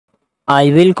I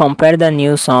will compare the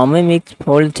new Xiaomi Mix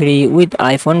Fold 3 with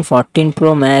iPhone 14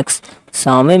 Pro Max.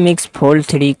 Xiaomi Mix Fold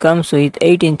 3 comes with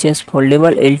 8 inches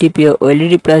foldable LTPO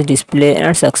OLED plus display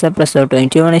and success ratio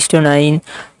 21:9.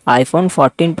 iPhone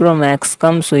 14 Pro Max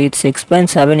comes with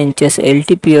 6.7 inches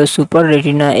LTPO Super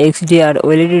Retina XDR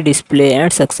OLED display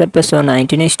and success ratio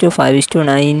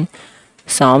 19:5:9.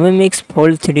 Xiaomi Mix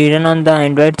Fold 3 run on the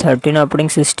Android 13 operating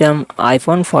system.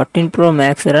 iPhone 14 Pro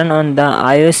Max run on the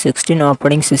iOS 16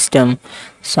 operating system.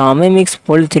 Xiaomi Mix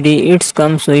Fold 3 it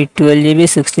comes with 12GB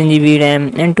 16GB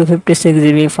RAM and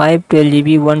 256GB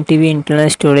 512GB 1TB internal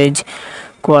storage.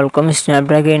 Qualcomm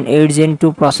Snapdragon 8 Gen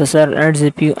 2 processor and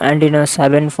GPU and Adreno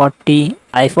 740.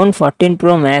 iPhone 14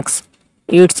 Pro Max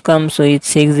it comes with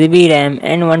 6GB RAM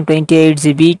and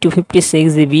 128GB,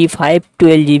 256GB,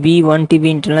 512GB, 1TB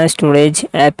internal storage,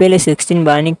 Apple A16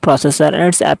 Bionic processor and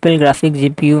its Apple graphic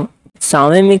GPU.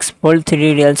 Xiaomi Mix Fold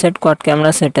 3 real set quad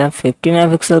camera setup 50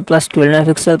 megapixel plus 12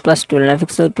 megapixel plus 12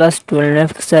 megapixel plus 12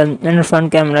 megapixel and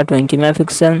front camera 20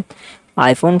 megapixel.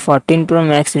 iPhone 14 Pro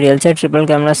Max real set triple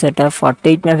camera setup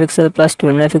 48 megapixel plus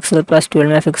 12 megapixel plus 12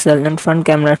 megapixel and front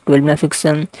camera 12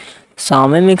 megapixel.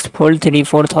 Xiaomi Mix Fold 3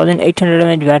 4800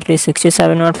 mAh battery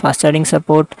 67 watt fast charging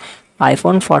support.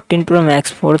 iPhone 14 Pro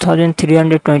Max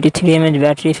 4323 mAh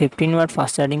battery 15 watt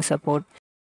fast charging support.